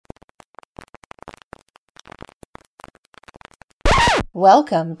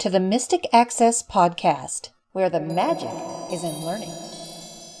Welcome to the Mystic Access Podcast, where the magic is in learning.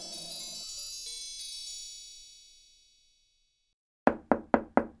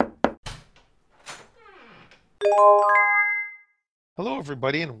 Hello,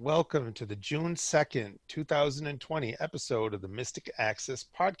 everybody, and welcome to the June 2nd, 2020 episode of the Mystic Access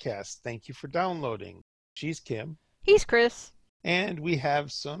Podcast. Thank you for downloading. She's Kim. He's Chris. And we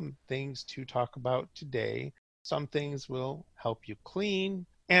have some things to talk about today. Some things will help you clean,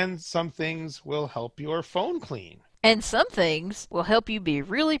 and some things will help your phone clean. And some things will help you be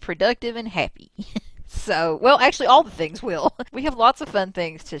really productive and happy. Well, actually, all the things will. We have lots of fun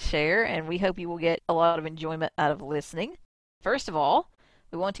things to share, and we hope you will get a lot of enjoyment out of listening. First of all,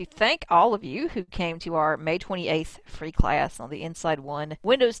 we want to thank all of you who came to our May 28th free class on the Inside One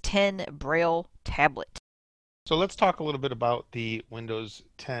Windows 10 Braille tablet. So let's talk a little bit about the Windows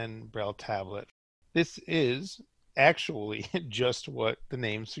 10 Braille tablet. This is actually just what the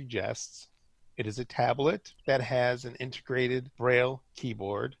name suggests. It is a tablet that has an integrated Braille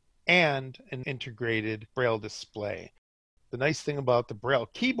keyboard and an integrated Braille display. The nice thing about the Braille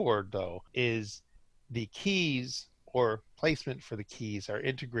keyboard, though, is the keys or placement for the keys are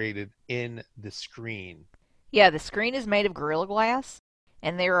integrated in the screen. Yeah, the screen is made of Gorilla Glass,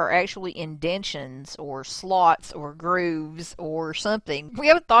 and there are actually indentions or slots or grooves or something. We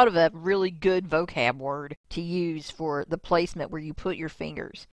haven't thought of a really good vocab word to use for the placement where you put your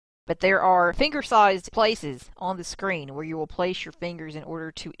fingers. But there are finger-sized places on the screen where you will place your fingers in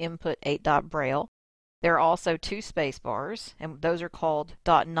order to input 8-dot Braille. There are also 2 space bars, and those are called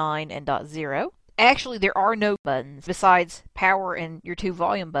 .9 and .0. Actually, there are no buttons besides power and your 2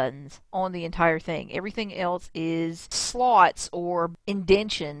 volume buttons on the entire thing. Everything else is slots or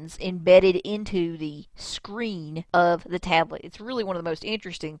indentions embedded into the screen of the tablet. It's really one of the most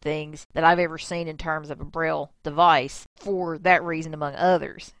interesting things that I've ever seen in terms of a Braille device for that reason, among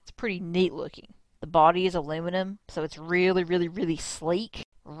others. It's pretty neat looking. The body is aluminum, so it's really, really, really sleek.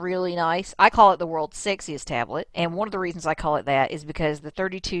 Really nice. I call it the world's sexiest tablet, and one of the reasons I call it that is because the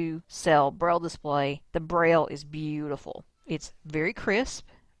 32-cell Braille display, the Braille is beautiful. It's very crisp,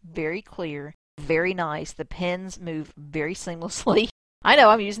 very clear, very nice. The pens move very seamlessly. I know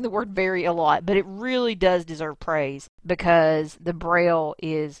I'm using the word very a lot, but it really does deserve praise because the Braille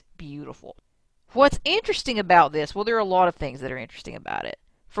is beautiful. What's interesting about this? Well, there are a lot of things that are interesting about it.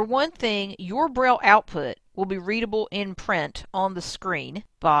 For one thing, your Braille output will be readable in print on the screen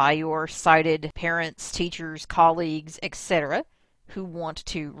by your sighted parents, teachers, colleagues, etc. who want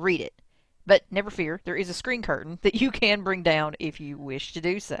to read it. But never fear, there is a screen curtain that you can bring down if you wish to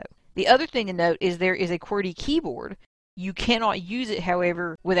do so. The other thing to note is there is a QWERTY keyboard. You cannot use it,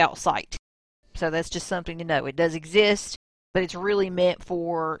 however, without sight. So that's just something to know. It does exist, but it's really meant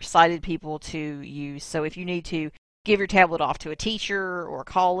for sighted people to use. So if you need to give your tablet off to a teacher or a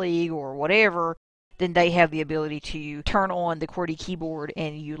colleague or whatever, then they have the ability to turn on the QWERTY keyboard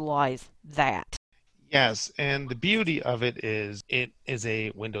and utilize that. Yes, and the beauty of it is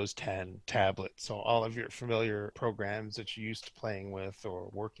a Windows 10 tablet. So all of your familiar programs that you're used to playing with or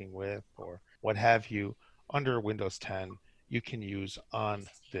working with or what have you under Windows 10, you can use on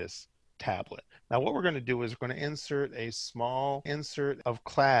this tablet. Now what we're going to do is we're going to insert a small insert of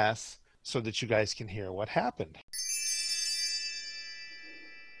class so that you guys can hear what happened.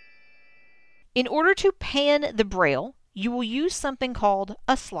 In order to pan the Braille, you will use something called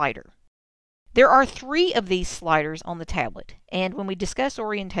a slider. There are 3 of these sliders on the tablet, and when we discuss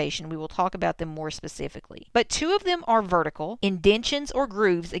orientation, we will talk about them more specifically. But 2 of them are vertical, indentions or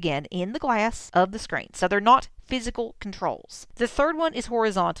grooves, again, in the glass of the screen, so they're not physical controls. The 3rd one is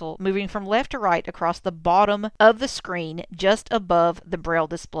horizontal, moving from left to right across the bottom of the screen, just above the Braille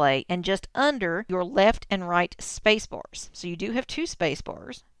display, and just under your left and right space bars. So you do have 2 space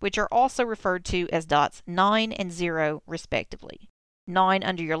bars, which are also referred to as dots 9 and 0, respectively. 9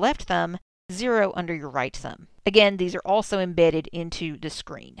 under your left thumb, 0 under your right thumb. Again, these are also embedded into the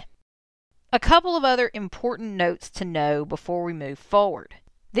screen. A couple of other important notes to know before we move forward.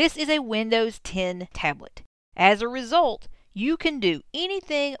 This is a Windows 10 tablet. As a result, you can do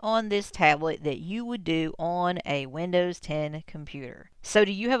anything on this tablet that you would do on a Windows 10 computer. So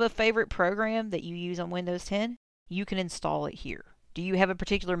do you have a favorite program that you use on Windows 10? You can install it here. Do you have a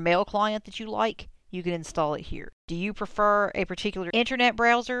particular mail client that you like? You can install it here. Do you prefer a particular internet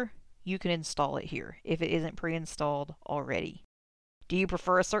browser? You can install it here if it isn't pre-installed already. Do you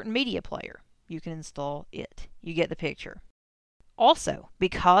prefer a certain media player? You can install it. You get the picture. Also,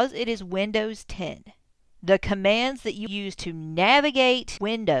 because it is Windows 10, the commands that you use to navigate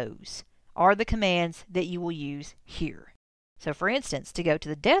Windows are the commands that you will use here. So for instance, to go to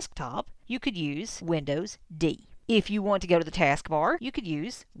the desktop, you could use Windows D. If you want to go to the taskbar, you could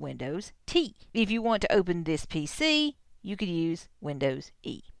use Windows T. If you want to open this PC, you could use Windows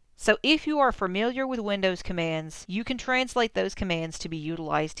E. So if you are familiar with Windows commands, you can translate those commands to be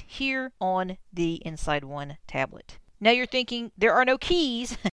utilized here on the Inside One tablet. Now you're thinking, there are no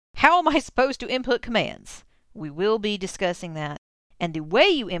keys. How am I supposed to input commands? We will be discussing that. And the way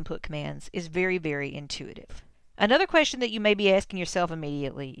you input commands is very, very intuitive. Another question that you may be asking yourself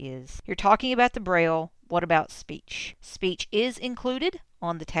immediately is, you're talking about the Braille, what about speech? Speech is included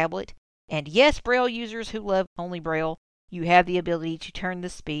on the tablet. And yes, Braille users who love only Braille, you have the ability to turn the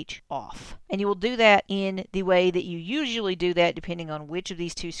speech off. And you will do that in the way that you usually do that depending on which of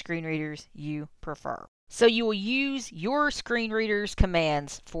these two screen readers you prefer. So you will use your screen reader's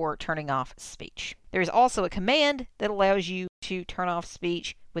commands for turning off speech. There is also a command that allows you to turn off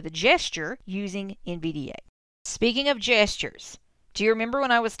speech with a gesture using NVDA. Speaking of gestures, do you remember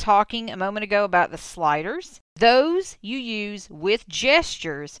when I was talking a moment ago about the sliders? Those you use with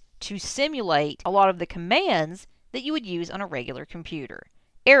gestures to simulate a lot of the commands that you would use on a regular computer.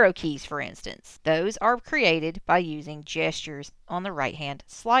 Arrow keys, for instance. Those are created by using gestures on the right-hand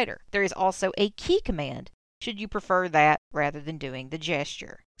slider. There is also a key command, should you prefer that rather than doing the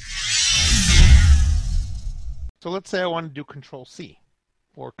gesture. So let's say I want to do Control-C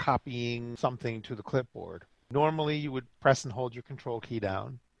for copying something to the clipboard. Normally you would press and hold your Control key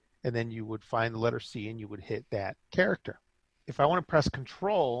down, and then you would find the letter C and you would hit that character. If I want to press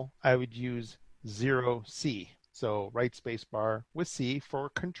Control, I would use 0C. So right space bar with C for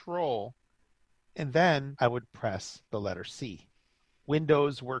Control, and then I would press the letter C.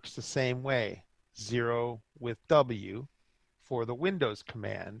 Windows works the same way, 0 with W for the Windows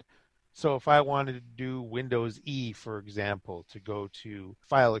command. So if I wanted to do Windows E, for example, to go to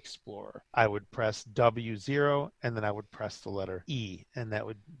File Explorer, I would press W0 and then I would press the letter E, and that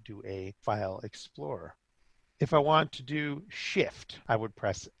would do a File Explorer. If I want to do Shift, I would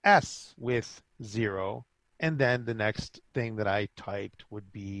press S with 0, and then the next thing that I typed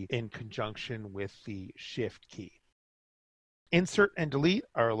would be in conjunction with the Shift key. Insert and delete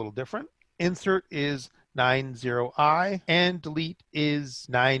are a little different. Insert is 90I and delete is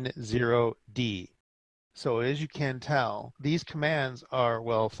 90D. So as you can tell, these commands are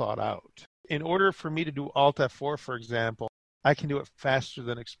well thought out. In order for me to do Alt F4, for example, I can do it faster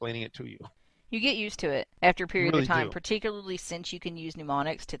than explaining it to you. You get used to it after a period Really of time, do. particularly since you can use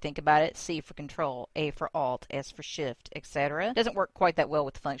mnemonics to think about it. C for Control, A for Alt, S for Shift, etc. Doesn't work quite that well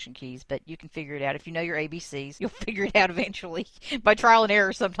with the function keys, but you can figure it out. If you know your ABCs, you'll figure it out eventually by trial and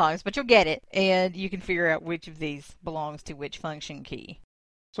error sometimes, but you'll get it, and you can figure out which of these belongs to which function key.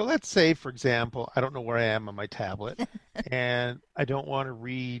 So let's say, for example, I don't know where I am on my tablet, and I don't want to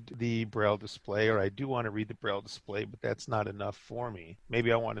read the Braille display, or I do want to read the Braille display, but that's not enough for me. Maybe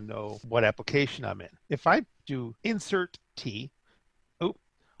I want to know what application I'm in. If I do Insert T,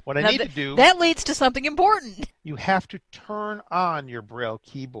 what I need to do... That leads to something important. You have to turn on your Braille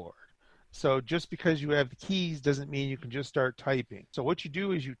keyboard. So just because you have the keys doesn't mean you can just start typing. So what you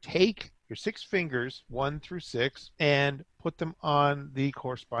do is you take your 6 fingers, 1 through 6, and put them on the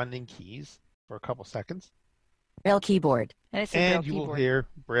corresponding keys for a couple seconds. Braille keyboard. And you will hear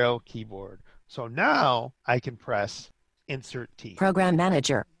Braille keyboard. So now I can press Insert T. Program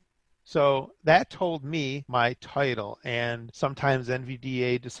Manager. So that told me my title, and sometimes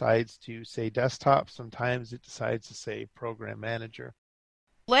NVDA decides to say desktop, sometimes it decides to say Program Manager.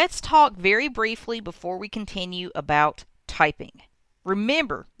 Let's talk very briefly before we continue about typing.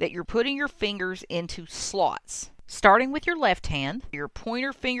 Remember that you're putting your fingers into slots. Starting with your left hand, your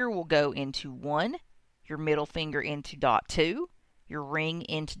pointer finger will go into 1, your middle finger into dot 2, your ring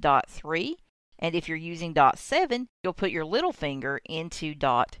into dot 3, and if you're using dot 7, you'll put your little finger into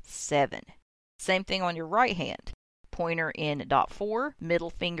dot 7. Same thing on your right hand. Pointer in dot 4, middle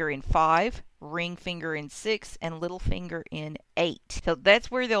finger in 5, ring finger in 6, and little finger in 8. So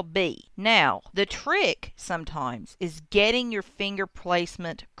that's where they'll be. Now, the trick sometimes is getting your finger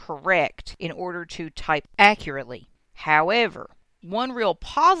placement correct in order to type accurately. However, one real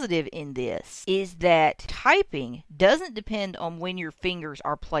positive in this is that typing doesn't depend on when your fingers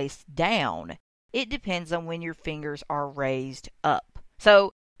are placed down. It depends on when your fingers are raised up.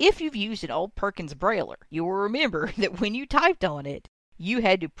 So, if you've used an old Perkins Brailler, you will remember that when you typed on it, you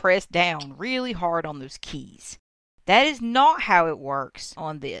had to press down really hard on those keys. That is not how it works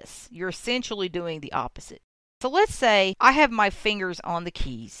on this. You're essentially doing the opposite. So let's say I have my fingers on the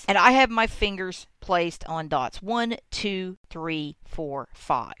keys, and I have my fingers placed on dots 1, 2, 3, 4,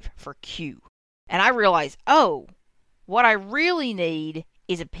 5 for Q. And I realize, oh, what I really need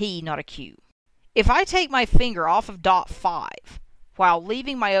is a P, not a Q. If I take my finger off of dot 5, while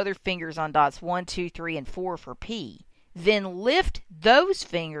leaving my other fingers on dots 1, 2, 3, and 4 for P, then lift those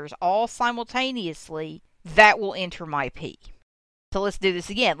fingers all simultaneously, that will enter my P. So let's do this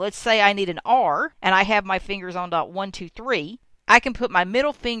again. Let's say I need an R, and I have my fingers on dot 1, 2, 3. I can put my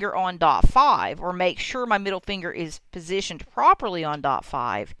middle finger on dot 5, or make sure my middle finger is positioned properly on dot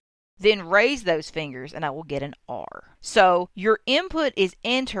 5, then raise those fingers, and I will get an R. So your input is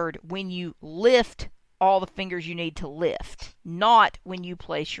entered when you lift all the fingers you need to lift, not when you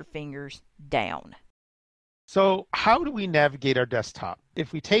place your fingers down. So how do we navigate our desktop?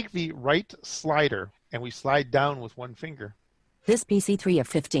 If we take the right slider and we slide down with one finger. This PC 3 of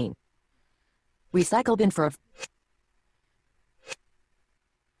 15. Recycle bin for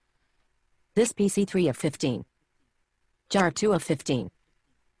This PC 3 of 15. Jar 2 of 15.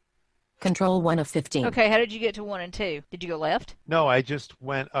 Control 1 of 15. Okay, how did you get to 1 and 2? Did you go left? No, I just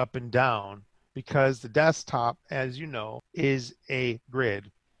went up and down because the desktop, as you know, is a grid.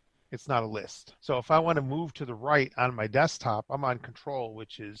 It's not a list. So if I want to move to the right on my desktop, I'm on control,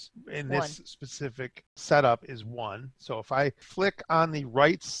 which is in this specific setup is 1. So if I flick on the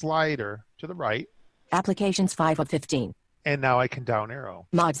right slider to the right. Applications 5 of 15. And now I can down arrow.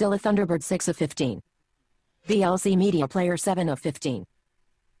 Mozilla Thunderbird 6 of 15. VLC Media Player 7 of 15.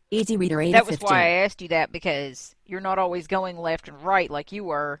 Easy Reader 8 of 15. That was why I asked you that, because you're not always going left and right like you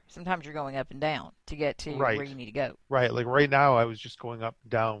were. Sometimes you're going up and down to get to where you need to go. Right. Like right now I was just going up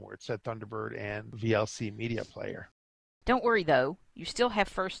and down where it said Thunderbird and VLC Media Player. Don't worry, though. You still have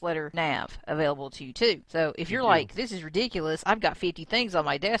first letter nav available to you, too. So if you're like, this is ridiculous, I've got 50 things on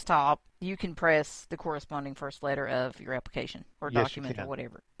my desktop, you can press the corresponding first letter of your application or document or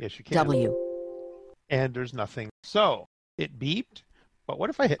whatever. Yes, you can. W. And there's nothing. So it beeped, but what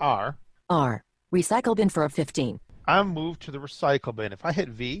if I hit R? R. Recycle bin for a 15. I'm moved to the recycle bin. If I hit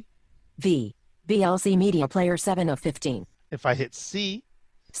V? V. VLC Media Player 7 of 15. If I hit C?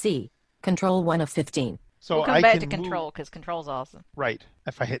 C. Control 1 of 15. So we'll come back to control because control's awesome. Right.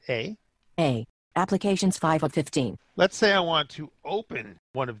 If I hit A? A. Applications 5 of 15. Let's say I want to open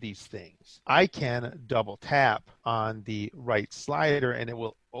one of these things. I can double tap on the right slider and it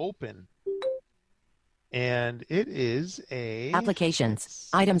will open. And it is a... Applications.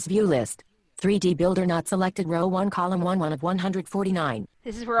 Items view list. 3D Builder not selected, row 1, column 1 of 149.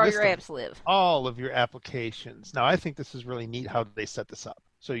 This is where all your apps live. All of your applications. Now, I think this is really neat how they set this up.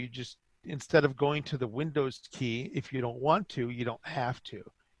 So you just, instead of going to the Windows key, if you don't want to, you don't have to.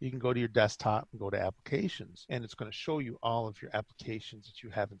 You can go to your desktop and go to applications, and it's going to show you all of your applications that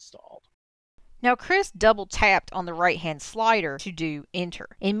you have installed. Now, Chris double tapped on the right-hand slider to do enter.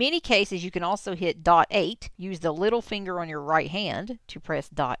 In many cases, you can also hit dot 8, use the little finger on your right hand to press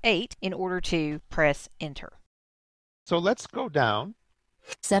dot 8 in order to press enter. So let's go down.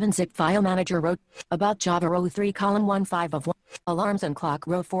 7-zip file manager row, about Java row 3, column 1, 5 of 1, alarms and clock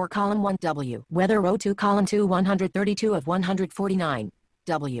row 4, column 1, W, weather row 2, column 2, 132 of 149,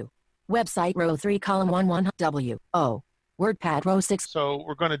 W, website row 3, column 1, 1, W, O, WordPad row 6. So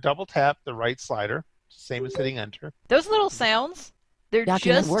we're going to double tap the right slider, same as hitting enter. Those little sounds, they're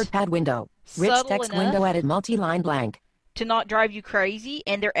document just WordPad window, rich text window added multi-line blank. To not drive you crazy,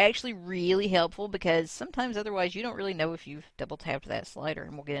 and they're actually really helpful because sometimes otherwise you don't really know if you've double tapped that slider,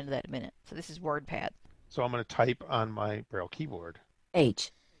 and we'll get into that in a minute. So this is WordPad. So I'm going to type on my Braille keyboard.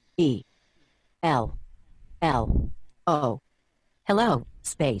 H E L L O hello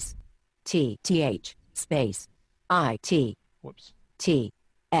space T T H space I T Whoops. T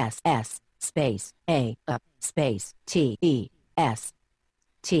S S space A space T E S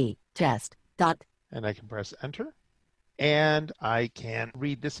T test dot. And I can press enter. And I can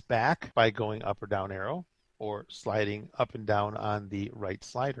read this back by going up or down arrow or sliding up and down on the right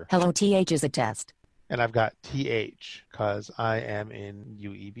slider. Hello TH is a test. And I've got TH because I am in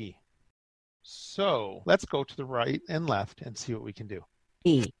UEB. So let's go to the right and left and see what we can do.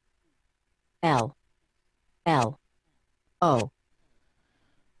 E L L O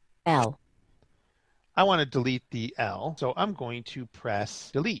L. I want to delete the L, so I'm going to press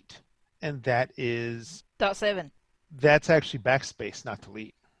delete. And that is... .7. That's actually backspace, not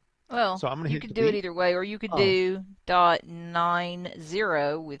delete. Well, so I'm gonna you hit could delete. do it either way, or you could do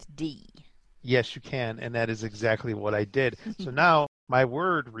 .90 with D. Yes, you can, and that is exactly what I did. So now my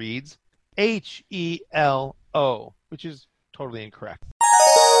word reads HELO, which is totally incorrect.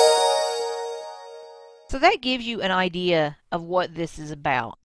 So that gives you an idea of what this is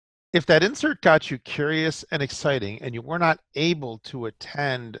about. If that insert got you curious and exciting and you were not able to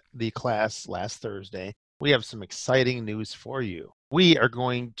attend the class last Thursday, we have some exciting news for you. We are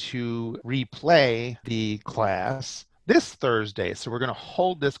going to replay the class this Thursday. So we're going to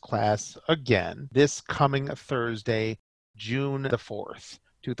hold this class again this coming Thursday, June the 4th,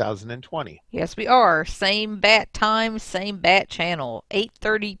 2020. Yes, we are. Same bat time, same bat channel,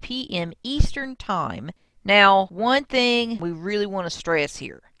 8:30 p.m. Eastern Time. Now, one thing we really want to stress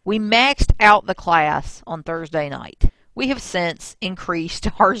here. We maxed out the class on Thursday night. We have since increased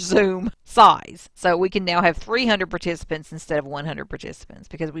our Zoom size. So we can now have 300 participants instead of 100 participants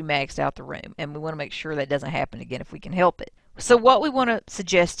because we maxed out the room. And we want to make sure that doesn't happen again if we can help it. So what we want to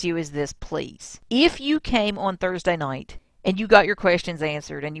suggest to you is this, please. If you came on Thursday night and you got your questions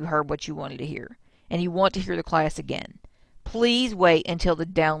answered and you heard what you wanted to hear, and you want to hear the class again, please wait until the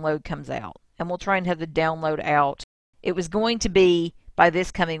download comes out. And we'll try and have the download out. It was going to be by this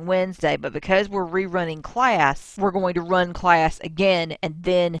coming Wednesday, but because we're rerunning class, we're going to run class again, and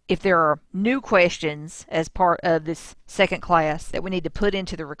then if there are new questions as part of this second class that we need to put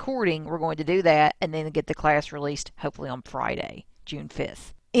into the recording, we're going to do that and then get the class released hopefully on Friday, June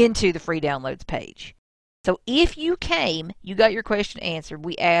 5th, into the free downloads page. So if you came, you got your question answered,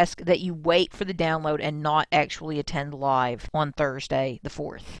 we ask that you wait for the download and not actually attend live on Thursday the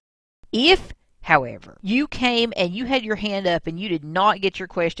 4th. If, however, you came and you had your hand up and you did not get your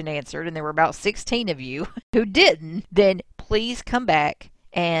question answered, and there were about 16 of you who didn't, then please come back.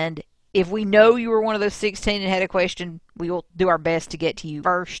 And if we know you were one of those 16 and had a question, we will do our best to get to you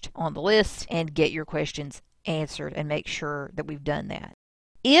first on the list and get your questions answered and make sure that we've done that.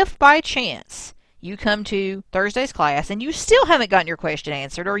 If by chance you come to Thursday's class and you still haven't gotten your question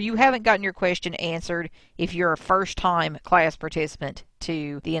answered, or you haven't gotten your question answered if you're a first-time class participant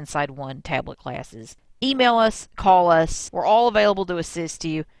to the Inside One tablet classes, email us, call us. We're all available to assist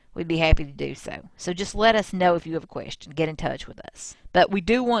you. We'd be happy to do so. So just let us know if you have a question. Get in touch with us. But we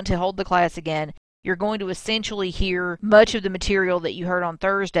do want to hold the class again. You're going to essentially hear much of the material that you heard on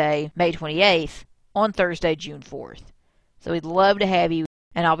Thursday, May 28th, on Thursday, June 4th. So we'd love to have you.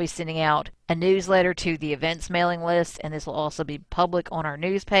 And I'll be sending out a newsletter to the events mailing list, and this will also be public on our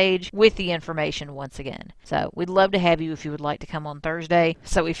news page with the information once again. So we'd love to have you if you would like to come on Thursday.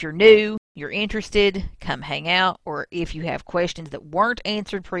 So if you're new, you're interested, come hang out, or if you have questions that weren't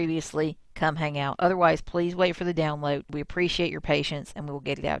answered previously, come hang out. Otherwise, please wait for the download. We appreciate your patience, and we will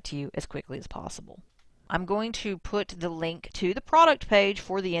get it out to you as quickly as possible. I'm going to put the link to the product page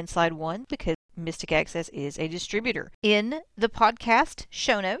for the Inside One because Mystic Access is a distributor in the podcast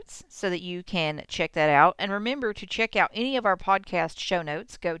show notes so that you can check that out. And remember to check out any of our podcast show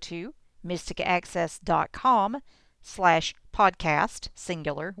notes. Go to mysticaccess.com/podcast,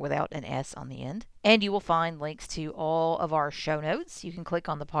 singular without an S on the end. And you will find links to all of our show notes. You can click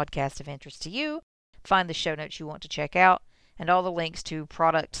on the podcast of interest to you, find the show notes you want to check out, and all the links to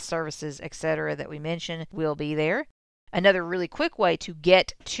product, services, etc. that we mention will be there. Another really quick way to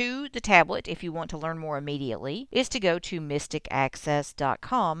get to the tablet, if you want to learn more immediately, is to go to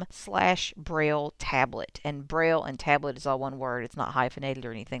mysticaccess.com/Braille tablet. And Braille and tablet is all one word. It's not hyphenated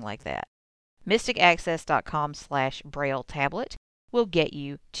or anything like that. mysticaccess.com/Braille tablet will get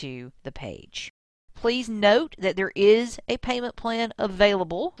you to the page. Please note that there is a payment plan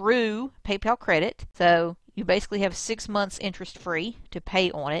available through PayPal Credit. So you basically have 6 months interest free to pay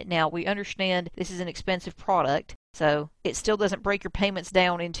on it. Now, we understand this is an expensive product, so it still doesn't break your payments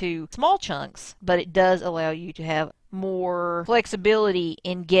down into small chunks, but it does allow you to have more flexibility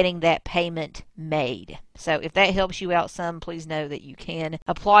in getting that payment made. So if that helps you out some, please know that you can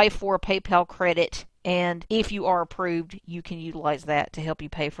apply for a PayPal credit, and if you are approved, you can utilize that to help you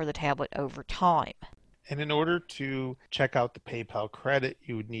pay for the tablet over time. And in order to check out the PayPal credit,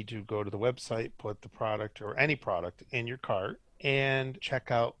 you would need to go to the website, put the product or any product in your cart, and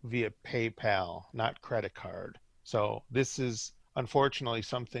check out via PayPal, not credit card. So this is unfortunately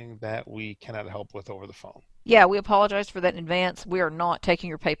something that we cannot help with over the phone. Yeah, we apologize for that in advance. We are not taking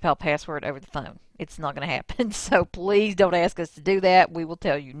your PayPal password over the phone. It's not going to happen. So please don't ask us to do that. We will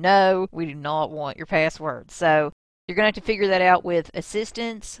tell you no, we do not want your password. So you're going to have to figure that out with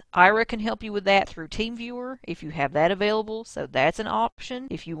assistance. Ira can help you with that through TeamViewer if you have that available. So that's an option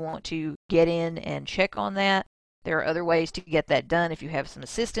if you want to get in and check on that. There are other ways to get that done if you have some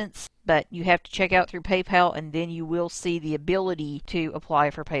assistance, but you have to check out through PayPal, and then you will see the ability to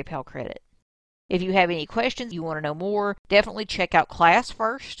apply for PayPal credit. If you have any questions, you want to know more, definitely check out class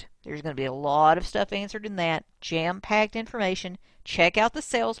first. There's going to be a lot of stuff answered in that, jam-packed information. Check out the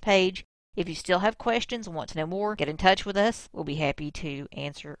sales page. If you still have questions and want to know more, get in touch with us. We'll be happy to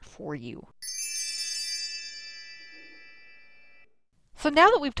answer for you. So now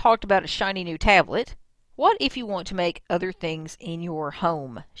that we've talked about a shiny new tablet, what if you want to make other things in your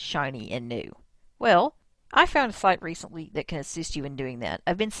home shiny and new? Well, I found a site recently that can assist you in doing that.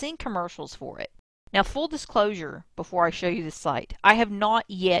 I've been seeing commercials for it. Now, full disclosure, before I show you this site, I have not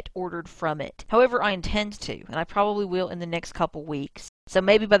yet ordered from it. However, I intend to, and I probably will in the next couple weeks. So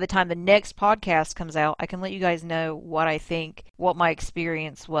maybe by the time the next podcast comes out, I can let you guys know what I think, what my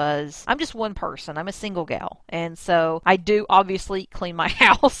experience was. I'm just one person. I'm a single gal. And so I do obviously clean my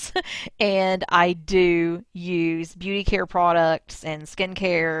house, and I do use beauty care products and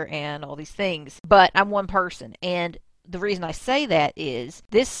skincare and all these things. But I'm one person, and the reason I say that is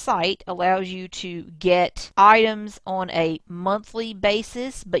this site allows you to get items on a monthly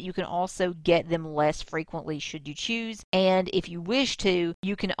basis, but you can also get them less frequently should you choose. And if you wish to,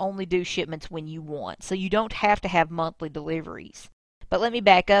 you can only do shipments when you want. So you don't have to have monthly deliveries. But let me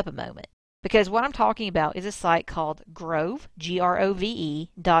back up a moment, because what I'm talking about is a site called Grove, grove.co.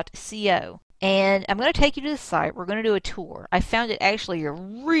 And I'm going to take you to the site. We're going to do a tour. I found it actually a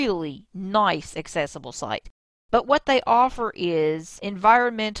really nice, accessible site. But what they offer is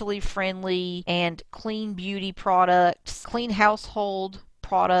environmentally friendly and clean beauty products, clean household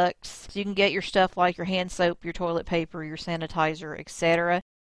products. So you can get your stuff like your hand soap, your toilet paper, your sanitizer, etc.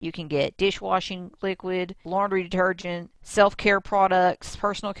 You can get dishwashing liquid, laundry detergent, self-care products,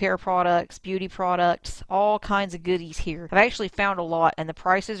 personal care products, beauty products, all kinds of goodies here. I've actually found a lot, and the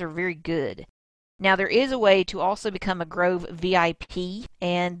prices are very good. Now, there is a way to also become a Grove VIP,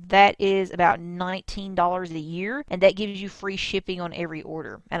 and that is about $19 a year, and that gives you free shipping on every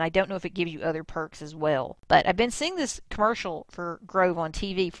order. And I don't know if it gives you other perks as well. But I've been seeing this commercial for Grove on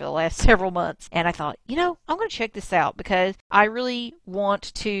TV for the last several months, and I thought, I'm going to check this out because I really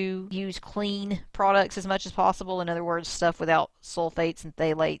want to use clean products as much as possible. In other words, stuff without sulfates and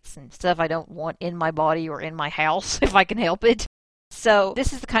phthalates and stuff I don't want in my body or in my house if I can help it. So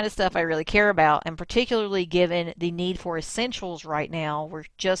this is the kind of stuff I really care about, and particularly given the need for essentials right now. We're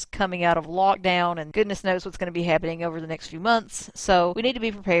just coming out of lockdown, and goodness knows what's going to be happening over the next few months. So we need to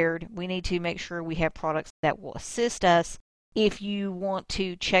be prepared. We need to make sure we have products that will assist us. If you want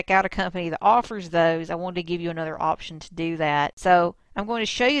to check out a company that offers those, I wanted to give you another option to do that. So I'm going to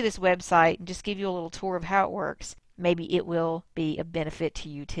show you this website and just give you a little tour of how it works. Maybe it will be a benefit to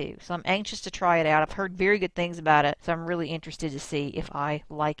you too. So I'm anxious to try it out. I've heard very good things about it, so I'm really interested to see if I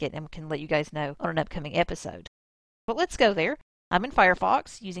like it and can let you guys know on an upcoming episode. But let's go there. I'm in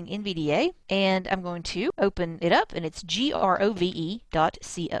Firefox using NVDA, and I'm going to open it up, and it's grove.co.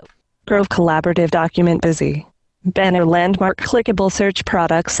 Grove Collaborative Document Busy. Banner landmark clickable search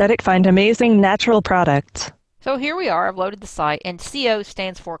products. Edit find amazing natural products. So here we are. I've loaded the site, and CO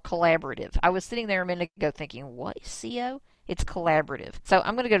stands for collaborative. I was sitting there a minute ago thinking, what is CO? It's collaborative. So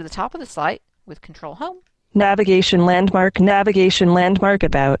I'm going to go to the top of the site with Control Home. Navigation landmark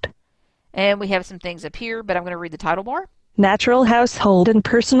about. And we have some things up here, but I'm going to read the title bar. Natural household and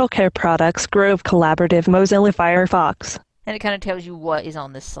personal care products. Grove Collaborative Mozilla Firefox. And it kind of tells you what is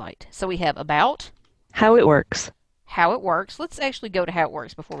on this site. So we have About. How it works. How it works. Let's actually go to how it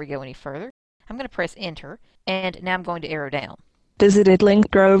works before we go any further. I'm going to press Enter, and now I'm going to arrow down. Visited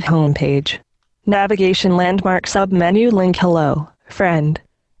link Grove homepage. Navigation landmark submenu link hello, friend.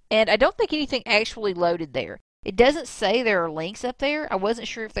 And I don't think anything actually loaded there. It doesn't say there are links up there. I wasn't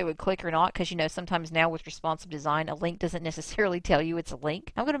sure if they would click or not because, sometimes now with responsive design, a link doesn't necessarily tell you it's a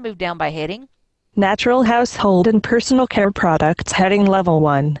link. I'm going to move down by heading. Natural household and personal care products heading level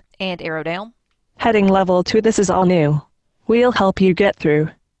 1. And arrow down. Heading level 2. This is all new. We'll help you get through.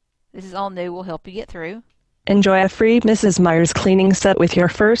 This is all new. We'll help you get through. Enjoy a free Mrs. Myers cleaning set with your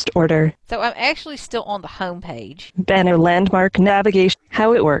first order. So I'm actually still on the home page. Banner landmark navigation.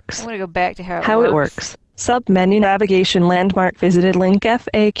 How it works. I'm going to go back to how it works. Submenu navigation landmark visited link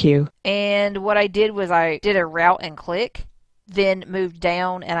FAQ. And what I did was I did a route and click, then moved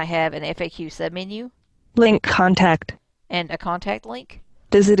down, and I have an FAQ submenu. Link contact. And a contact link.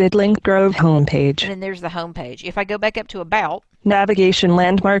 Visited link Grove homepage. And then there's the home page. If I go back up to About. Navigation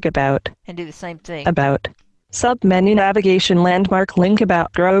landmark about. And do the same thing. About. Submenu navigation landmark link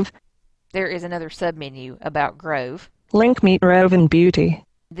about Grove. There is another submenu about Grove. Link meet Roven Beauty.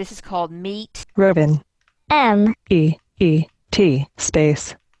 This is called Meet Roven. MEET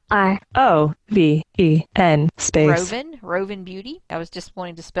space ROVEN space. Roven Beauty. I was just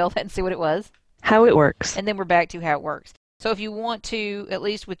wanting to spell that and see what it was. How it works. And then we're back to how it works. So if you want to, at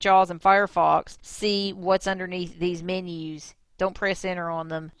least with JAWS and Firefox, see what's underneath these menus, don't press enter on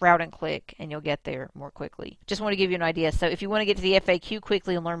them, route and click, and you'll get there more quickly. Just want to give you an idea. So if you want to get to the FAQ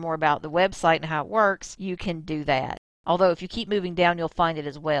quickly and learn more about the website and how it works, you can do that. Although if you keep moving down, you'll find it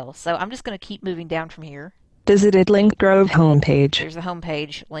as well. So I'm just going to keep moving down from here. Visited link Grove homepage. There's the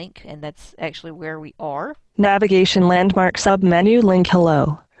homepage link, and that's actually where we are. Navigation landmark submenu link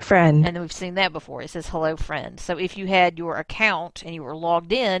hello, friend. And then we've seen that before. It says hello friend. So if you had your account and you were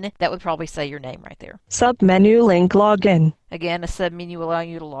logged in, that would probably say your name right there. Submenu link login. Again, a submenu allowing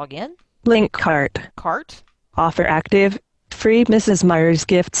you to log in. Link cart. Cart. Offer active. Free Mrs. Myers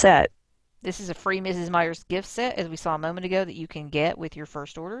gift set. This is a free Mrs. Myers gift set, as we saw a moment ago, that you can get with your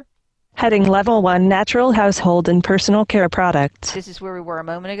first order. Heading level 1 natural household and personal care products. This is where we were a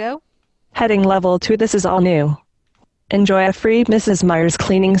moment ago. Heading level 2 this is all new. Enjoy a free Mrs. Myers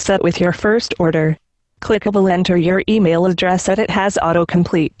cleaning set with your first order. Clickable enter your email address at it has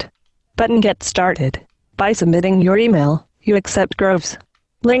autocomplete. Button get started. By submitting your email, you accept Grove's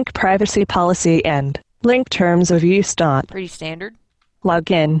link privacy policy and link terms of use. Pretty standard. Log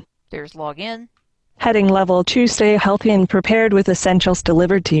in. There's log in. Heading level 2 stay healthy and prepared with essentials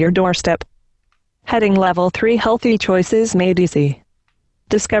delivered to your doorstep. Heading level 3 healthy choices made easy.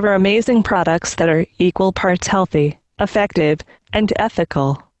 Discover amazing products that are equal parts healthy, effective, and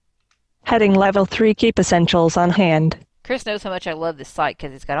ethical. Heading level 3 keep essentials on hand. Chris knows how much I love this site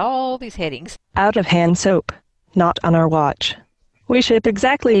because it's got all these headings. Out of hand soap. Not on our watch. We ship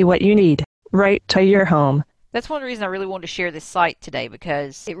exactly what you need, right to your home. That's one reason I really wanted to share this site today,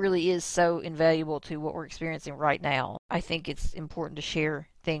 because it really is so invaluable to what we're experiencing right now. I think it's important to share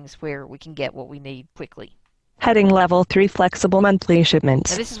things where we can get what we need quickly. Heading level 3 flexible monthly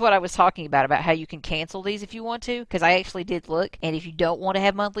shipments. Now this is what I was talking about how you can cancel these if you want to, because I actually did look, and if you don't want to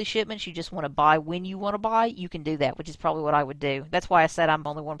have monthly shipments, you just want to buy when you want to buy, you can do that, which is probably what I would do. That's why I said I'm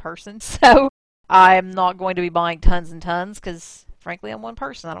only one person, so I'm not going to be buying tons and tons, because frankly I'm one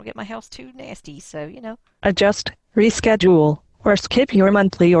person. I don't get my house too nasty, so you know. Adjust, reschedule, or skip your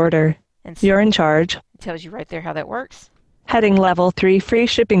monthly order. And so You're in charge. it tells you right there how that works. Heading level 3 free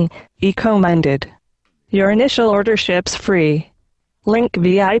shipping, eco-minded. Your initial order ships free. Link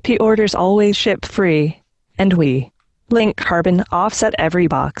VIP orders always ship free. And we link carbon offset every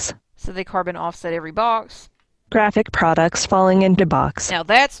box. So they carbon offset every box. Graphic products falling into box. Now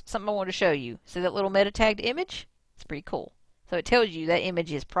that's something I want to show you. See that little meta tagged image? It's pretty cool. So it tells you that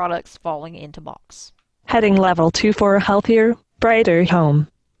image is products falling into box. Heading level 2 for a healthier, brighter home.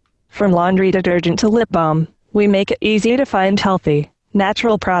 From laundry detergent to lip balm, we make it easy to find healthy,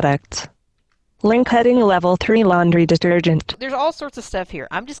 natural products. Link heading level 3 laundry detergent. There's all sorts of stuff here.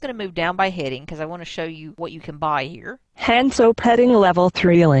 I'm just going to move down by heading because I want to show you what you can buy here. Hand soap heading level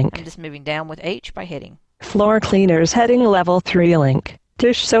 3 link. I'm just moving down with H by heading. Floor cleaners heading level 3 link.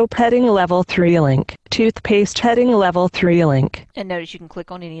 Dish soap heading level 3 link. Toothpaste heading level 3 link. And notice you can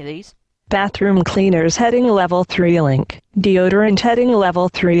click on any of these. Bathroom cleaners heading level 3 link. Deodorant heading level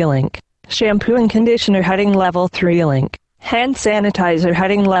 3 link. Shampoo and conditioner heading level 3 link. Hand sanitizer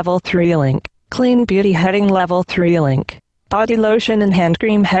heading level 3 link. Clean beauty heading level 3 link. Body lotion and hand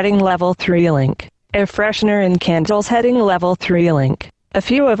cream heading level 3 link. Air freshener and candles heading level 3 link. A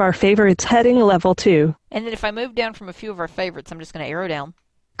few of our favorites heading level 2. And then if I move down from a few of our favorites, I'm just going to arrow down.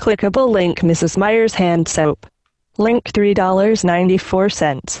 Clickable link Mrs. Myers hand soap. Link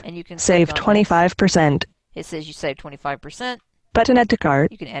 $3.94. And you can Save click on this. 25%. It says you save 25%. Button add to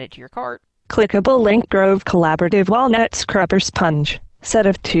cart. You can add it to your cart. Clickable link Grove Collaborative Walnut Scrubber Sponge. Set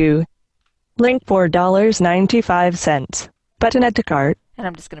of 2. Link $4.95. Button add to cart. And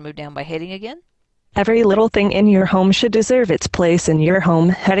I'm just going to move down by heading again. Every little thing in your home should deserve its place in your home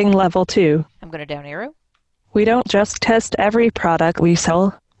heading level 2. I'm going to down arrow. We don't just test every product we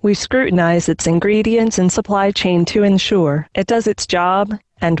sell. We scrutinize its ingredients and supply chain to ensure it does its job,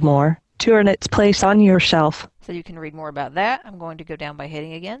 and more, to earn its place on your shelf. So you can read more about that. I'm going to go down by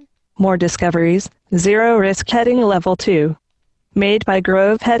heading again. More discoveries. Zero risk heading level 2. Made by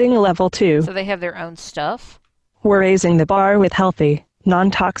Grove heading level 2. So they have their own stuff. We're raising the bar with healthy,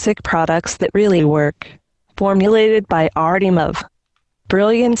 non-toxic products that really work. Formulated by Artemov.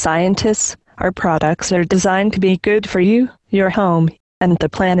 Brilliant scientists, our products are designed to be good for you, your home, and the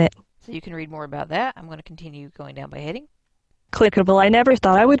planet. So you can read more about that. I'm going to continue going down by heading. Clickable. I never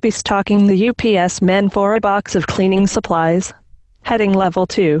thought I would be stalking the UPS men for a box of cleaning supplies. Heading level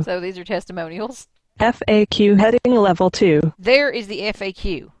 2. So these are testimonials. FAQ heading level 2. There is the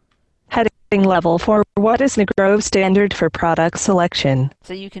FAQ. Heading level 4. What is the Grove standard for product selection?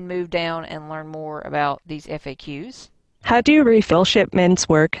 So you can move down and learn more about these FAQs. How do refill shipments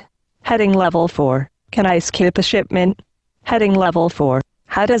work? Heading level 4. Can I skip a shipment? Heading level 4.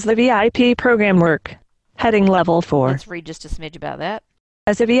 How does the VIP program work? Heading level 4. Let's read just a smidge about that.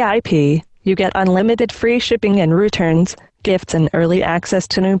 As a VIP, you get unlimited free shipping and returns, gifts and early access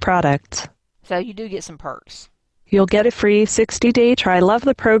to new products. So you do get some perks. You'll get a free 60-day try Love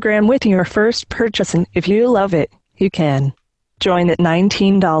the program with your first purchase, and if you love it, you can join at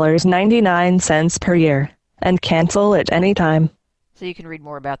 $19.99 per year and cancel at any time. So you can read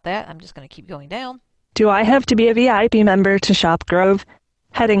more about that. I'm just going to keep going down. Do I have to be a VIP member to shop Grove?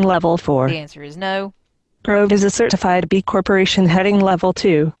 Heading level 4. The answer is no. Grove is a certified B Corporation. Heading level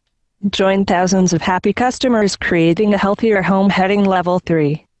 2. Join thousands of happy customers creating a healthier home. Heading level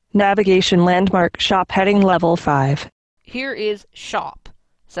 3. Navigation landmark shop. Heading level 5. Here is shop.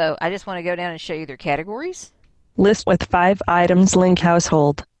 So I just want to go down and show you their categories. List with 5 items. Link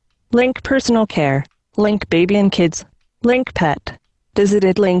household. Link personal care. Link baby and kids. Link pet.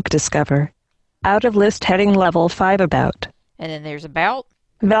 Visited. Link discover. Out of list. Heading level 5. About. And then there's about,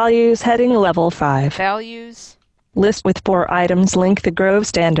 Values. Heading level 5. values, List with 4 items. Link the Grove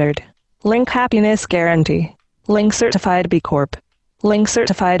Standard. Link happiness guarantee. Link certified B Corp. Link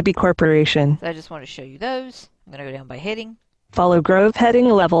certified B Corporation. so I just want to show you those. I'm going to go down by heading. Follow Grove. Heading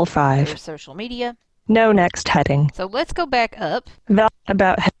level 5. There's social media. No next heading. So let's go back up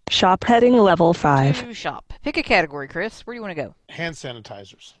About shop. Heading level 5. to shop. Pick a category, Chris. Where do you want to go? Hand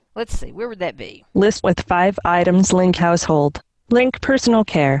sanitizers. Let's see. Where would that be? List with 5 items. Link household. Link personal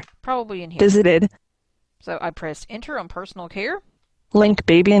care. Probably in here. Visited. So I pressed enter on personal care. Link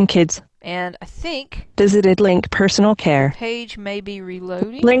baby and kids. And I think Visited. Link personal care. page may be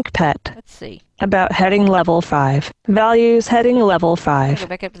reloading. Link pet. Let's see. About. Heading level 5. Values. Heading level I'm gonna 5. go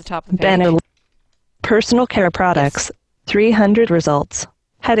back up to the top of the page. Banner. Personal care products. 300 results.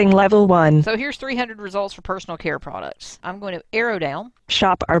 Heading level 1. So here's 300 results for personal care products. I'm going to arrow down.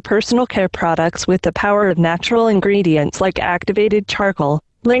 Shop our personal care products with the power of natural ingredients like activated charcoal.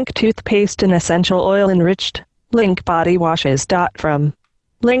 Link toothpaste and essential oil enriched. Link body washes. From.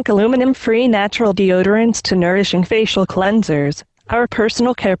 Link aluminum-free natural deodorants to nourishing facial cleansers. Our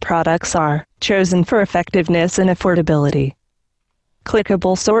personal care products are chosen for effectiveness and affordability.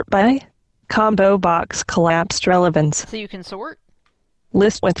 Clickable sort by. Combo box collapsed relevance. So you can sort.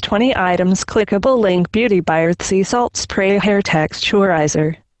 List with 20 items. Clickable link Beauty by Earth Sea Salt Spray Hair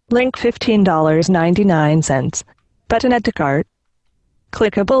Texturizer. Link $15.99. Button add to cart.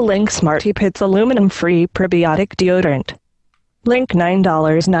 Clickable link Smarty Pits aluminum free probiotic deodorant. Link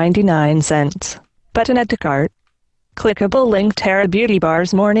 $9.99. Button add to cart. Clickable link Terra Beauty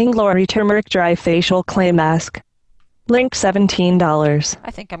Bars Morning Glory Turmeric Dry Facial Clay Mask. Link $17.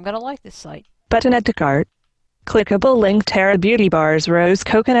 I think I'm going to like this site. Button add to cart. Clickable link Terra Beauty Bars Rose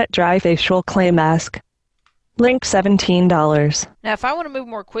Coconut Dry Facial Clay Mask. Link $17. Now, if I want to move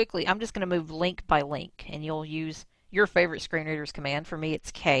more quickly, I'm just going to move link by link, and you'll use your favorite screen reader's command. For me,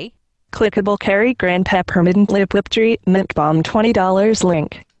 it's K. Clickable Carry Grand Peppermint Lip Treatment Balm $20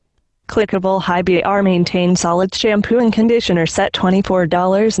 link. Clickable High BR Maintain Solid Shampoo and Conditioner Set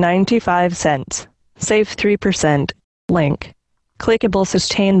 $24.95. Save 3%. Link. Clickable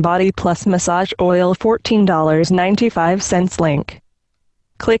Sustain Body Plus Massage Oil $14.95 link.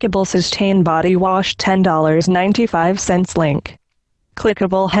 Clickable Sustain Body Wash $10.95 link.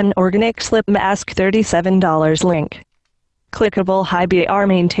 Clickable Hen Organic Slip Mask $37 link. Clickable High BR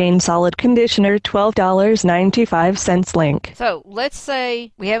Maintain Solid Conditioner $12.95 link. So let's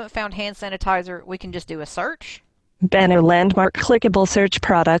say we haven't found hand sanitizer. We can just do a search. Banner landmark clickable search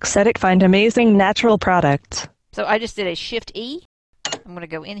products. Edit find amazing natural products. So I just did a Shift E. I'm going to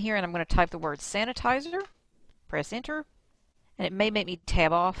go in here and I'm going to type the word sanitizer. Press enter. And it may make me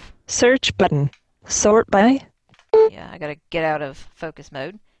tab off. Search button. Sort by. Yeah, I got to get out of focus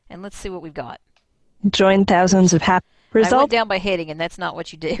mode. And let's see what we've got. Join thousands of happy I went results. down by heading, and that's not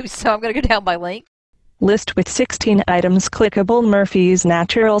what you do. So I'm going to go down by link. List with 16 items. Clickable Murphy's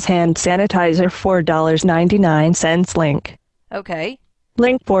Naturals Hand Sanitizer $4.99 link. Okay.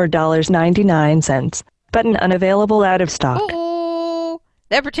 Link $4.99. Button unavailable, out of stock. Oh,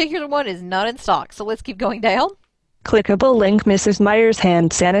 that particular one is not in stock. So let's keep going down. Clickable link Mrs. Meyer's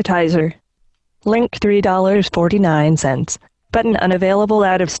Hand Sanitizer. Link $3.49. Button unavailable,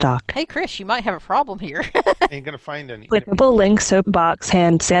 out of stock. Hey, Chris, you might have a problem here. Ain't gonna find any. Clickable link Soapbox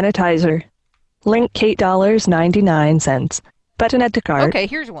Hand Sanitizer. Link $8.99. Button add to cart. Okay,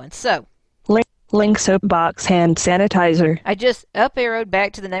 here's one. So Link Soapbox Hand Sanitizer. I just up arrowed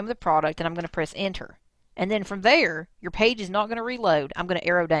back to the name of the product, and I'm going to press enter. And then from there, your page is not going to reload. I'm going to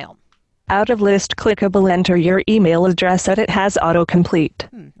arrow down. Out of list. Clickable enter your email address. Edit has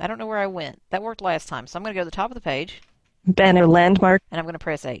autocomplete. I don't know where I went. That worked last time. So I'm going to go to the top of the page, Banner landmark. and I'm going to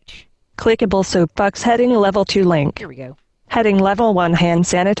press H. Clickable Soapbox heading level 2 link. Here we go. Heading level 1 hand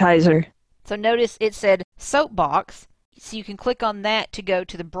sanitizer. So notice it said Soapbox. So you can click on that to go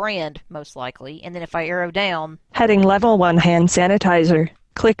to the brand, most likely. And then if I arrow down, Heading level 1 hand sanitizer.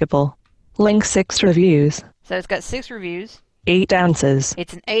 Clickable. Link 6 reviews. so it's got 6 reviews. 8 ounces.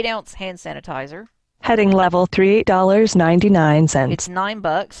 It's an 8-ounce hand sanitizer. Heading level 3 $8.99. It's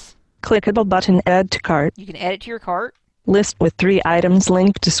 $9. Clickable button add to cart. You can add it to your cart. List with 3 items.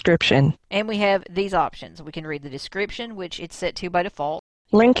 Link description. And we have these options. We can read the description, which it's set to by default.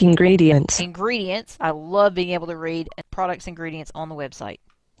 Link ingredients. Ingredients. I love being able to read products ingredients on the website.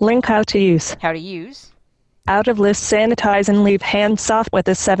 Link how to use. How to use. Out of list sanitize and leave hands soft with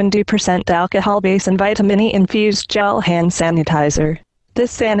a 70% alcohol base and vitamin E infused gel hand sanitizer.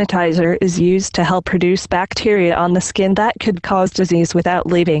 This sanitizer is used to help reduce bacteria on the skin that could cause disease without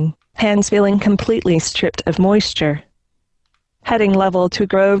leaving hands feeling completely stripped of moisture. Heading level 2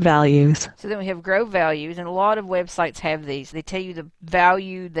 grow values. So then we have grow values, and a lot of websites have these. They tell you the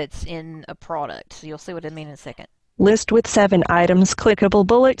value that's in a product. So you'll see what I mean in a second. List with 7 items. Clickable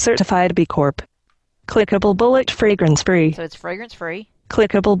Bullet certified B Corp. Clickable Bullet fragrance free. So it's fragrance free.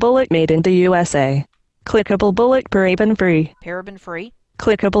 Clickable Bullet made in the USA. Clickable Bullet paraben free. Paraben free.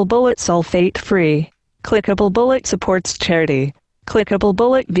 Clickable Bullet sulfate free. Clickable Bullet supports charity. Clickable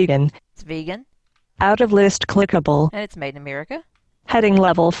Bullet vegan. It's vegan. Out of list clickable. And it's made in America. Heading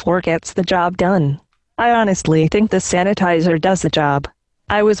level 4 gets the job done. I honestly think this sanitizer does the job.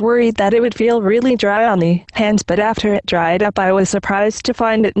 I was worried that it would feel really dry on the hands, but after it dried up I was surprised to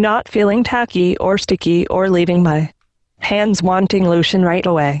find it not feeling tacky or sticky or leaving my hands wanting lotion right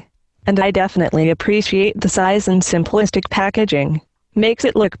away. And I definitely appreciate the size and simplistic packaging. Makes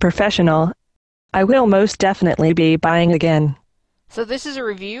it look professional. I will most definitely be buying again. So this is a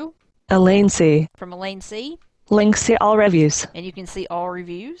review Elaine C. from Elaine C. Links to all reviews. And you can see all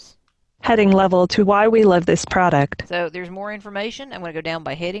reviews. Heading level 2 why we love this product. So there's more information. I'm going to go down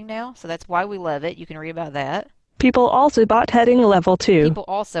by heading now. So that's why we love it. You can read about that. People also bought heading level 2. People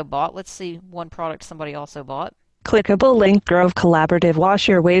also bought. Let's see one product somebody also bought. Clickable link Grove Collaborative Wash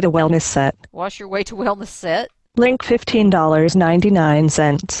Your Way to Wellness Set. Wash Your Way to Wellness Set. Link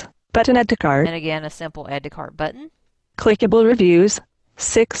 $15.99. Button add to cart. And again, a simple add to cart button. Clickable reviews.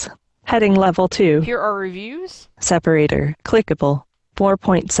 6. Heading level 2. Here are reviews. Separator. Clickable.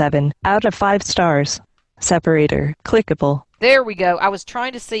 4.7 out of 5 stars. Separator. Clickable. There we go. I was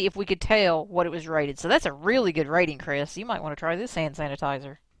trying to see if we could tell what it was rated. So that's a really good rating, Chris. You might want to try this hand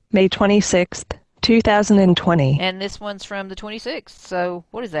sanitizer. May 26th, 2020. And this one's from the 26th. So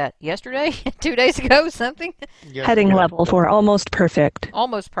what is that? Yesterday? 2 days ago? Something? Yes, Heading yeah. level 4 almost perfect.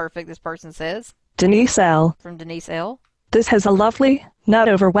 Almost perfect, this person says. Denise L. From Denise L. This has a lovely, not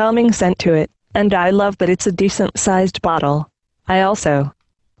overwhelming scent to it, and I love that it's a decent sized bottle. I also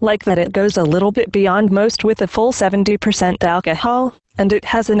like that it goes a little bit beyond most with a full 70% alcohol, and it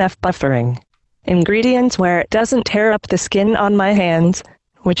has enough buffering ingredients where it doesn't tear up the skin on my hands,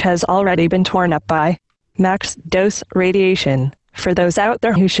 which has already been torn up by max dose radiation. For those out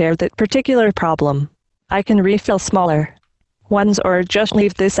there who share that particular problem, I can refill smaller ones or just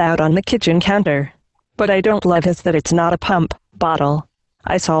leave this out on the kitchen counter. What I don't love is that it's not a pump bottle.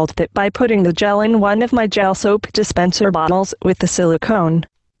 I solved it by putting the gel in one of my gel soap dispenser bottles with the silicone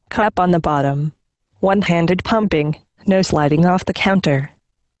cup on the bottom. One-handed pumping, no sliding off the counter.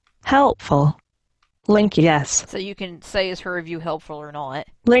 Helpful. Link yes. So you can say is her review helpful or not.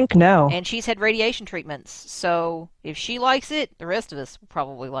 Link no. And she's had radiation treatments. So if she likes it, the rest of us will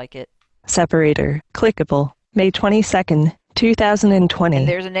probably like it. Separator. Clickable. May 22nd, 2020. And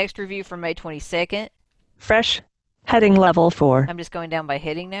there's a next review from May 22nd. Fresh. Heading level 4. I'm just going down by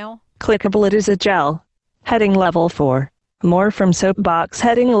heading now. Clickable it is a gel. Heading level 4. More from Soapbox.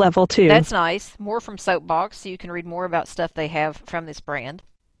 Heading level 2. That's nice. More from Soapbox, so you can read more about stuff they have from this brand.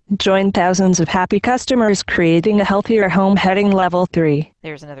 Join thousands of happy customers creating a healthier home. Heading level 3.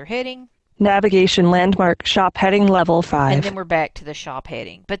 There's another heading. Navigation landmark shop. Heading level 5. And then we're back to the shop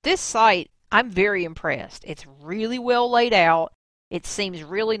heading. But this site, I'm very impressed. It's really well laid out. It seems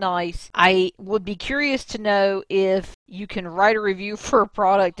really nice. I would be curious to know if you can write a review for a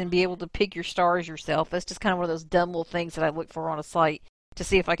product and be able to pick your stars yourself. That's just kind of one of those dumb little things that I look for on a site to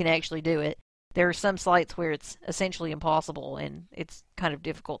see if I can actually do it. There are some sites where it's essentially impossible, and it's kind of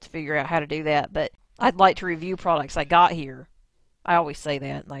difficult to figure out how to do that. But I'd like to review products I got here. I always say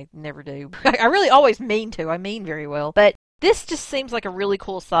that, and I never do. I really always mean to. I mean very well. But this just seems like a really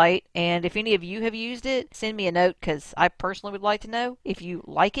cool site, and if any of you have used it, send me a note, because I personally would like to know if you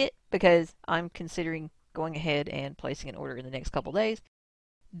like it, because I'm considering going ahead and placing an order in the next couple days.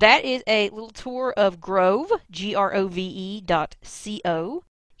 That is a little tour of Grove, grove.co.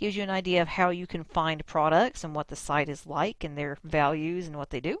 Gives you an idea of how you can find products and what the site is like and their values and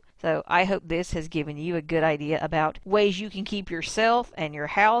what they do. So I hope this has given you a good idea about ways you can keep yourself and your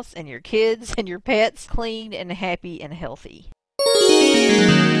house and your kids and your pets clean and happy and healthy.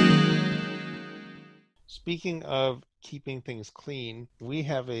 Speaking of keeping things clean, we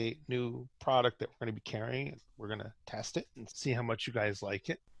have a new product that we're going to be carrying. We're going to test it and see how much you guys like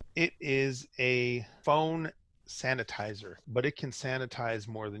it. It is a phone sanitizer, but it can sanitize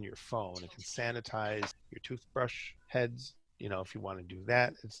more than your phone. It can sanitize your toothbrush heads. If you want to do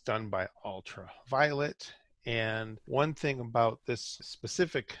that, it's done by ultraviolet. And one thing about this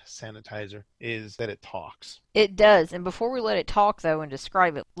specific sanitizer is that it talks. It does. And before we let it talk, though, and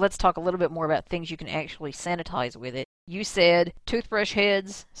describe it, let's talk a little bit more about things you can actually sanitize with it. You said toothbrush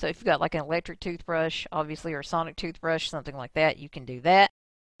heads. So if you've got like an electric toothbrush, obviously, or a sonic toothbrush, something like that, you can do that.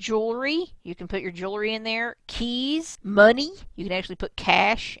 Jewelry, you can put your jewelry in there. Keys, money, you can actually put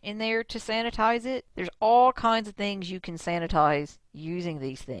cash in there to sanitize it. There's all kinds of things you can sanitize using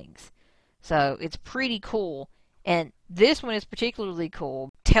these things. So it's pretty cool. And this one is particularly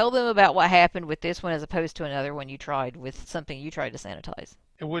cool. Tell them about what happened with this one as opposed to another one you tried with something you tried to sanitize.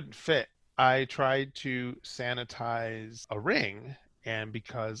 It wouldn't fit. I tried to sanitize a ring, and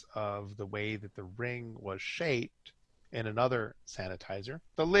because of the way that the ring was shaped in another sanitizer,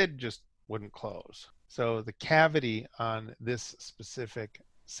 the lid just wouldn't close. So the cavity on this specific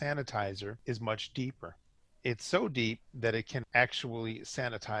sanitizer is much deeper. It's so deep that it can actually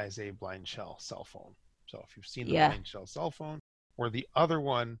sanitize a blind shell cell phone. So if you've seen the blind shell cell phone, or the other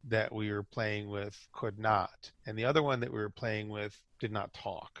one that we were playing with could not, and the other one that we were playing with did not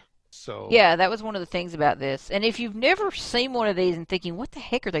talk. So yeah, that was one of the things about this. And if you've never seen one of these and thinking, what the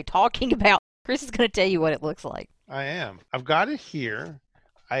heck are they talking about? Chris is going to tell you what it looks like. I am. I've got it here.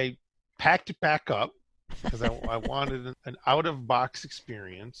 I packed it back up because I wanted an out-of-box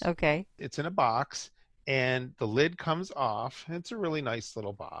experience. Okay. It's in a box, and the lid comes off. It's a really nice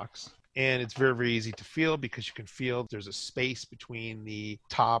little box. And it's very, very easy to feel because you can feel there's a space between the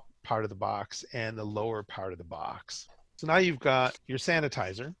top part of the box and the lower part of the box. So now you've got your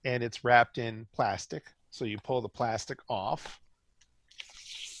sanitizer, and it's wrapped in plastic. So you pull the plastic off.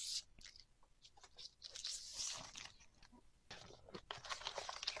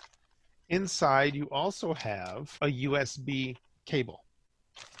 Inside, you also have a USB cable.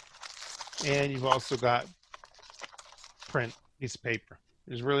 And you've also got print piece of paper.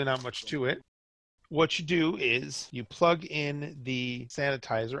 There's really not much to it. What you do is you plug in the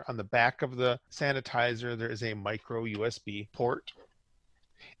sanitizer. On the back of the sanitizer, there is a micro USB port.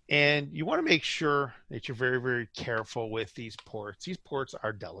 And you want to make sure that you're very, very careful with these ports. These ports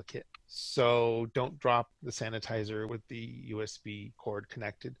are delicate. So don't drop the sanitizer with the USB cord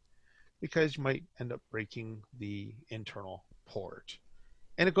connected, because you might end up breaking the internal port.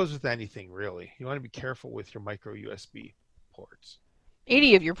 And it goes with anything, really. You want to be careful with your micro USB ports.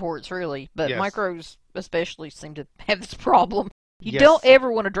 Any of your ports, really, but Yes. micros especially seem to have this problem. You Yes. don't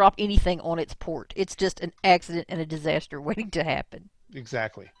ever want to drop anything on its port. It's just an accident and a disaster waiting to happen.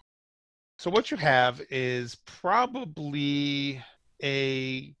 Exactly. So what you have is probably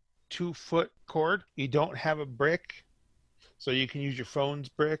a 2-foot cord. You don't have a brick, so you can use your phone's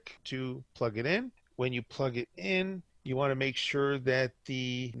brick to plug it in. When you plug it in, you want to make sure that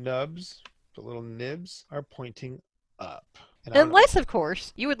the nubs, the little nibs, are pointing up. And Unless, of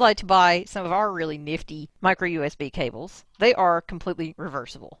course, you would like to buy some of our really nifty micro USB cables. They are completely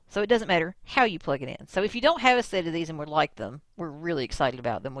reversible, so it doesn't matter how you plug it in. So if you don't have a set of these and would like them, we're really excited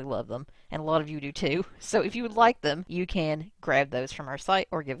about them. We love them, and a lot of you do too. So if you would like them, you can grab those from our site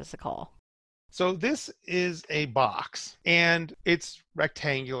or give us a call. So this is a box, and it's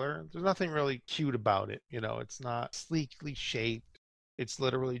rectangular. There's nothing really cute about it. It's not sleekly shaped. It's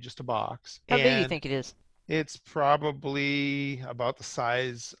literally just a box. How big do you And think it is? it's probably about the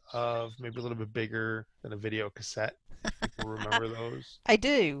size of, maybe a little bit bigger than a video cassette. People remember those? I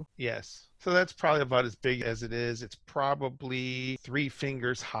do. Yes. So that's probably about as big as it is. It's probably 3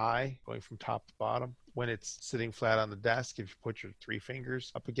 fingers high, going from top to bottom. When it's sitting flat on the desk, if you put your 3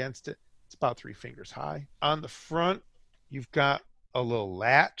 fingers up against it, it's about 3 fingers high. On the front, you've got a little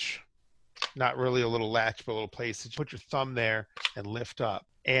latch. Not really a little latch, but a little place to put your thumb there and lift up.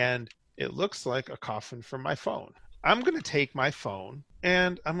 And it looks like a coffin for my phone. I'm going to take my phone,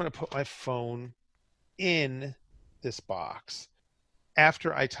 and I'm going to put my phone in this box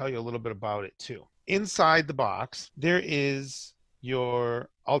after I tell you a little bit about it too. Inside the box, there is your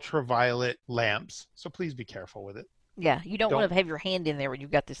ultraviolet lamps, so please be careful with it. Yeah, you don't want to have your hand in there when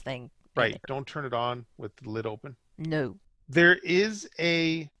you've got this thing. Right, don't turn it on with the lid open. No. There is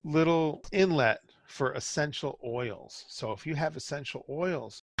a little inlet for essential oils. So if you have essential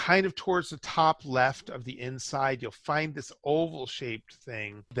oils, kind of towards the top left of the inside, you'll find this oval shaped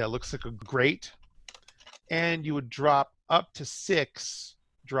thing that looks like a grate. And you would drop up to 6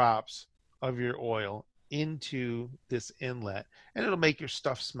 drops of your oil into this inlet, and it'll make your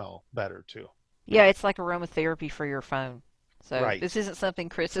stuff smell better too. Yeah, it's like aromatherapy for your phone. So Right. This isn't something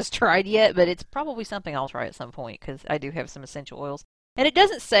Chris has tried yet, but it's probably something I'll try at some point because I do have some essential oils. And it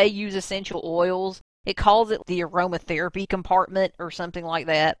doesn't say use essential oils, It calls it the aromatherapy compartment or something like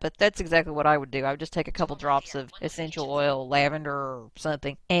that, but that's exactly what I would do. I would just take a couple drops of essential oil, lavender or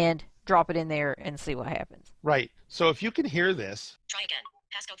something, and drop it in there and see what happens. Right. So if you can hear this, Try again.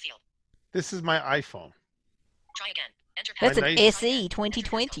 Passcode field. this is my iPhone. Try again. Enter That's an nice- SE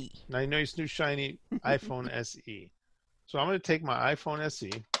 2020. My nice new shiny iPhone SE. So I'm going to take my iPhone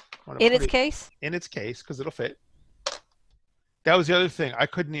SE. I'm gonna In put its it case? in its case because it'll fit. That was the other thing. I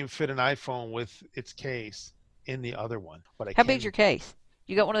couldn't even fit an iPhone with its case in the other one. But I How can. big's your case?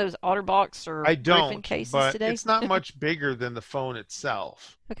 You got one of those OtterBox or I Griffin don't, cases but today? it's not much bigger than the phone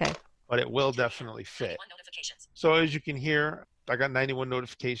itself, Okay. but it will definitely fit. Notifications. So as you can hear, I got 91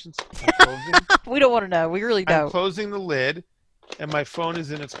 notifications. I'm closing, We don't want to know. We really I'm don't. closing the lid, and my phone is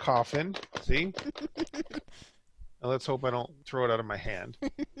in its coffin. See? And let's hope I don't throw it out of my hand.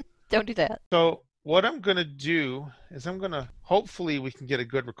 Don't do that. So what I'm going to do is hopefully we can get a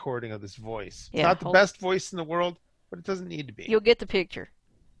good recording of this voice. It's Yeah, not the best voice in the world, but it doesn't need to be. You'll get the picture.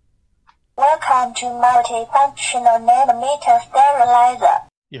 Welcome to multifunctional nanometer sterilizer.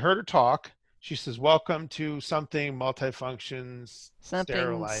 You heard her talk. She says, welcome to something multifunctions Something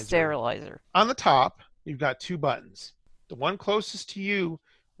sterilizer. sterilizer. On the top, you've got two buttons. The one closest to you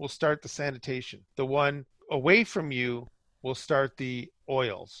will start the sanitation. The one away from you will start the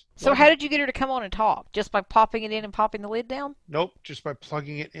oils. So how did you get her to come on and talk? Just by popping it in and popping the lid down? Nope, just by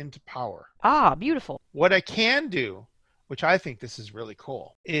plugging it into power. Ah, beautiful. What I can do, which I think this is really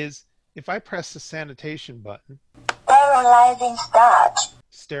cool, is if I press the sanitation button, Sterilizing start.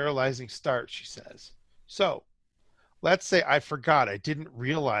 sterilizing start, she says. So let's say I forgot. I didn't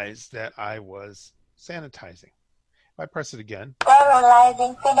realize that I was sanitizing. If I press it again,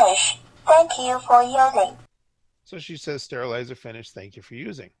 Sterilizing finish. Thank you for using. so she says sterilizer finished, thank you for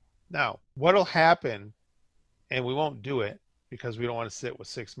using. Now, what'll happen, and we won't do it because we don't want to sit with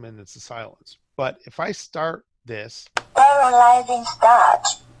 6 minutes of silence, but if I start this, Sterilizing start.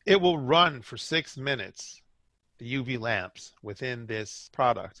 it will run for 6 minutes, the UV lamps within this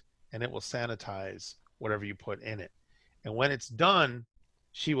product, and it will sanitize whatever you put in it. And when it's done,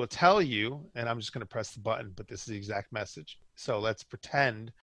 she will tell you, and I'm just going to press the button, but this is the exact message. So let's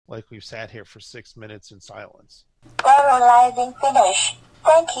pretend like we've sat here for 6 minutes in silence. Sterilizing finish.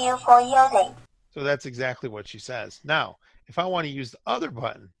 Thank you for using. So that's exactly what she says. Now, if I want to use the other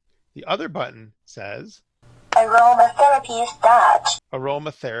button says Aromatherapy start.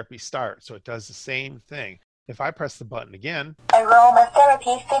 aromatherapy start. So it does the same thing. If I press the button again,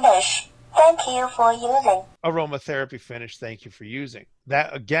 Aromatherapy finish. Thank you for using. aromatherapy finish, thank you for using.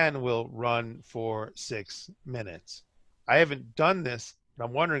 That again will run for 6 minutes. I haven't done this, but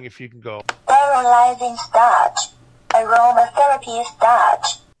I'm wondering if you can go, Sterilizing start. Aromatherapy start.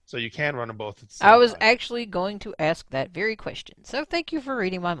 so you can run them both at the same I was time. actually going to ask that very question. So thank you for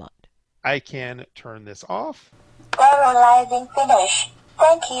reading my mind. I can turn this off. Sterilizing finish.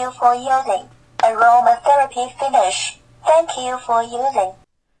 Thank you for using. Aromatherapy finish. Thank you for using.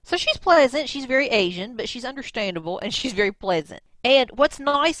 So she's pleasant, she's very Asian, but she's understandable, and she's very pleasant. And what's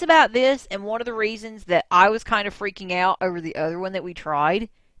nice about this, and one of the reasons that I was kind of freaking out over the other one that we tried,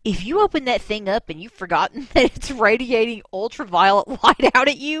 if you open that thing up and you've forgotten that it's radiating ultraviolet light out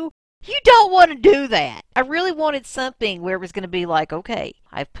at you, you don't want to do that. I really wanted something where it was going to be like, okay,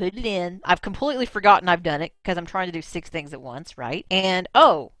 I've put it in, I've completely forgotten I've done it, because I'm trying to do 6 things at once, right? And,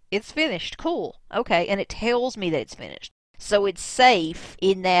 oh, it's finished, cool, okay, and it tells me that it's finished. So it's safe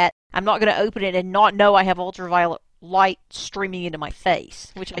in that I'm not going to open it and not know I have ultraviolet light streaming into my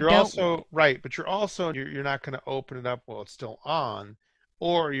face, which You're I don't also want. right, but you're not going to open it up while it's still on,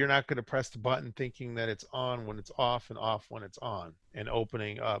 or you're not going to press the button thinking that it's on when it's off and off when it's on and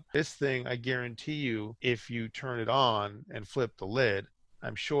opening up. This thing, I guarantee you, if you turn it on and flip the lid,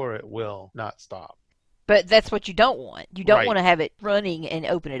 I'm sure it will not stop. But that's what you don't want. You don't Right. want to have it running and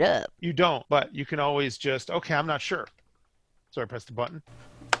open it up. You don't, but you can always just, okay, I'm not sure. So I press the button.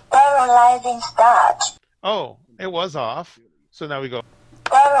 Sterilizing start. Oh, it was off. So now we go,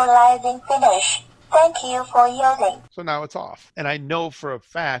 Sterilizing finish. Thank you for using. so now it's off. And I know for a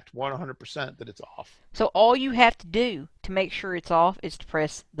fact, 100% that it's off. So all you have to do to make sure it's off is to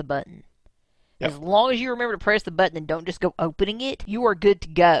press the button. Yep. As long as you remember to press the button and don't just go opening it, you are good to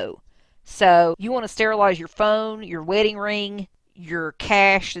go. So you want to sterilize your phone, your wedding ring, your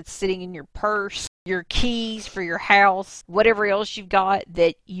cash that's sitting in your purse, your keys for your house, whatever else you've got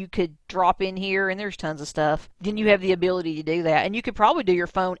that you could drop in here, and there's tons of stuff. Then you have the ability to do that. And you could probably do your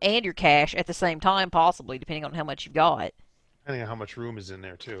phone and your cash at the same time, possibly, depending on how much you've got. Depending on how much room is in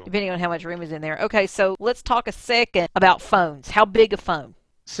there, too. Depending on how much room is in there. Okay, so let's talk a second about phones. How big a phone?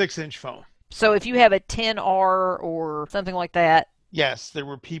 6-inch phone. So if you have a 10R or something like that, Yes, there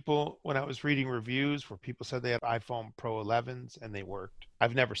were people, when I was reading reviews, where people said they had iPhone Pro 11s and they worked.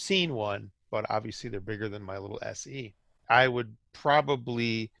 I've never seen one, but obviously they're bigger than my little SE. I would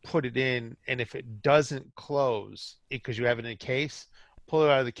probably put it in, and if it doesn't close, because you have it in a case, pull it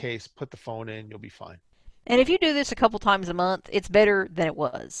out of the case, put the phone in, you'll be fine. And if you do this a couple times a month, it's better than it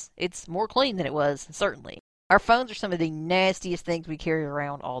was. It's more clean than it was, certainly. Our phones are some of the nastiest things we carry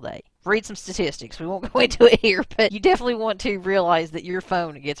around all day. Read some statistics. We won't go into it here, but you definitely want to realize that your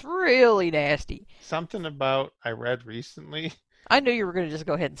phone gets really nasty. Something about, I read recently, I knew you were going to just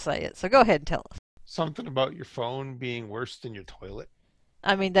go ahead and say it, so go ahead and tell us. something about your phone being worse than your toilet.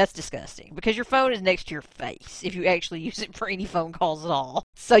 I mean, that's disgusting, because your phone is next to your face if you actually use it for any phone calls at all.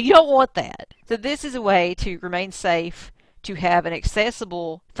 So you don't want that. So this is a way to remain safe, to have an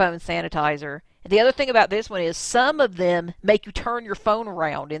accessible phone sanitizer. The other thing about this one is some of them make you turn your phone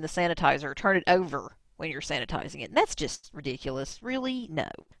around in the sanitizer, turn it over when you're sanitizing it. And that's just ridiculous. Really? No.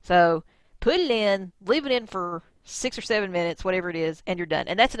 So put it in, leave it in for 6 or 7 minutes, whatever it is, and you're done.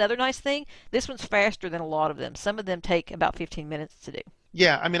 And that's another nice thing. This one's faster than a lot of them. Some of them take about 15 minutes to do.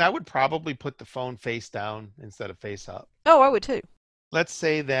 Yeah, I mean, I would probably put the phone face down instead of face up. Oh, I would too. Let's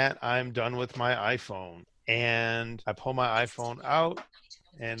say that I'm done with my iPhone and I pull my iPhone out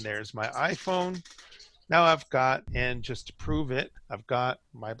and there's my iPhone. Now I've got, and just to prove it, I've got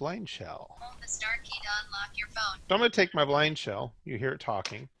my blind shell. Hold the start key to unlock your phone. So I'm going to take my blind shell, you hear it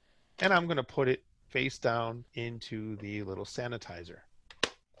talking, and I'm going to put it face down into the little sanitizer.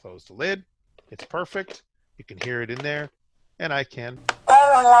 Close the lid. It's perfect. You can hear it in there, and I can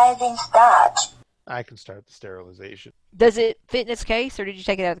Sterilizing start. start the sterilization. Does it fit in its case, or did you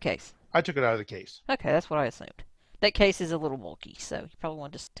take it out of the case? I took it out of the case. Okay, that's what I assumed. That case is a little bulky, so you probably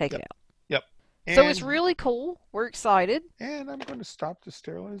want to just take it out. Yep. So it's really cool. We're excited. And I'm going to stop the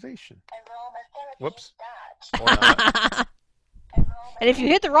sterilization. Aromatherapy Whoops. start. Or not. And if you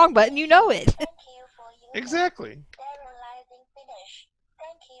hit the wrong button, you know it. Thank you for using Exactly. sterilizing finish.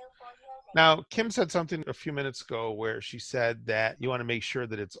 Thank you for using. Now, Kim said something a few minutes ago where she said that you want to make sure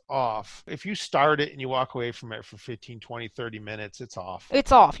that it's off. If you start it and you walk away from it for 15, 20, 30 minutes, it's off.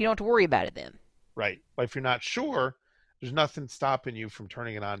 It's off. You don't have to worry about it then. Right. But if you're not sure, there's nothing stopping you from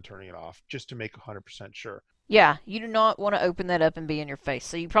turning it on, turning it off, just to make 100% sure. Yeah, you do not want to open that up and be in your face.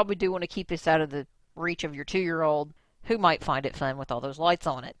 So you probably do want to keep this out of the reach of your 2-year-old, who might find it fun with all those lights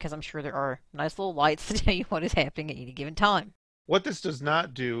on it, because I'm sure there are nice little lights to tell you what is happening at any given time. What this does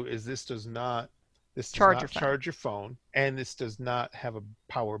not do is this does not Charge your phone. charge your phone, and this does not have a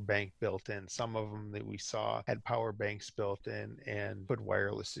power bank built in. Some of them that we saw had power banks built in and could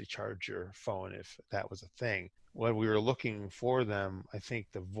wirelessly charge your phone if that was a thing. When we were looking for them, I think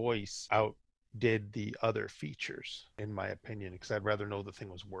the voice outdid the other features, in my opinion, because I'd rather know the thing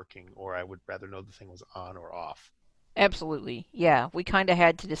was working, or I would rather know the thing was on or off. Absolutely. Yeah, we kind of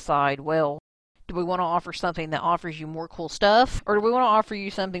had to decide, well, do we want to offer something that offers you more cool stuff, or do we want to offer you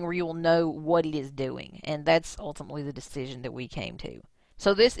something where you will know what it is doing? And that's ultimately the decision that we came to.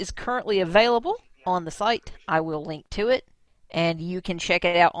 So this is currently available on the site. I will link to it, and you can check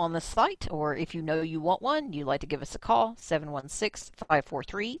it out on the site, or if you know you want one, you'd like to give us a call,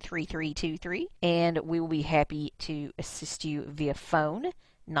 716-543-3323, and we will be happy to assist you via phone,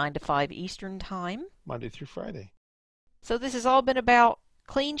 9 to 5 Eastern Time. Monday through Friday. So this has all been about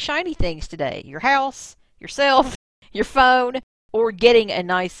clean, shiny things today. Your house, yourself, your phone, or getting a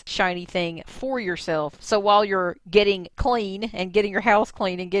nice, shiny thing for yourself. So while you're getting clean and getting your house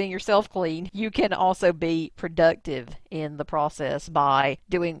clean and getting yourself clean, you can also be productive in the process by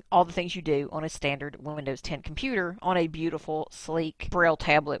doing all the things you do on a standard Windows 10 computer on a beautiful, sleek Braille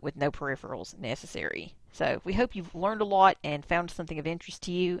tablet with no peripherals necessary. So we hope you've learned a lot and found something of interest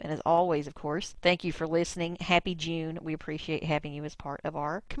to you. And as always, of course, thank you for listening. Happy June. We appreciate having you as part of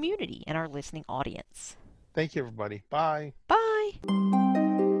our community and our listening audience. Thank you, everybody. Bye. Bye.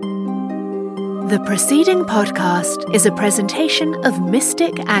 The preceding podcast is a presentation of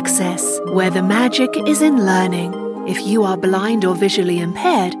Mystic Access, where the magic is in learning. If you are blind or visually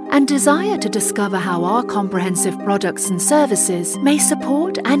impaired and desire to discover how our comprehensive products and services may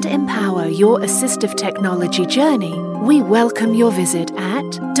support and empower your assistive technology journey, we welcome your visit at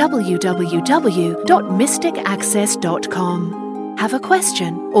www.mysticaccess.com. Have a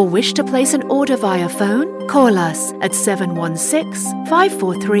question or wish to place an order via phone? Call us at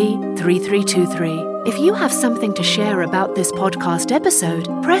 716-543-3323. If you have something to share about this podcast episode,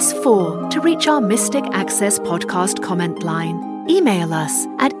 press 4 to reach our Mystic Access podcast comment line. Email us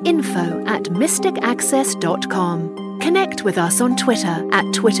at info@mysticaccess.com. Connect with us on Twitter at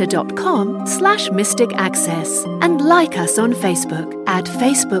twitter.com/mysticaccess and like us on Facebook at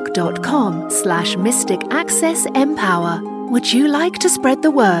facebook.com/mysticaccessempower. Would you like to spread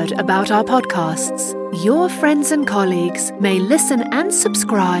the word about our podcasts? Your friends and colleagues may listen and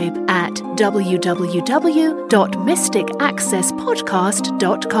subscribe at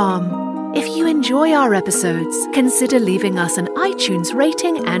www.mysticaccesspodcast.com. If you enjoy our episodes, consider leaving us an iTunes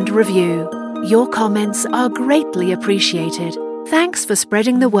rating and review. Your comments are greatly appreciated. Thanks for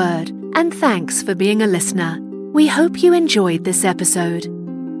spreading the word, and thanks for being a listener. We hope you enjoyed this episode.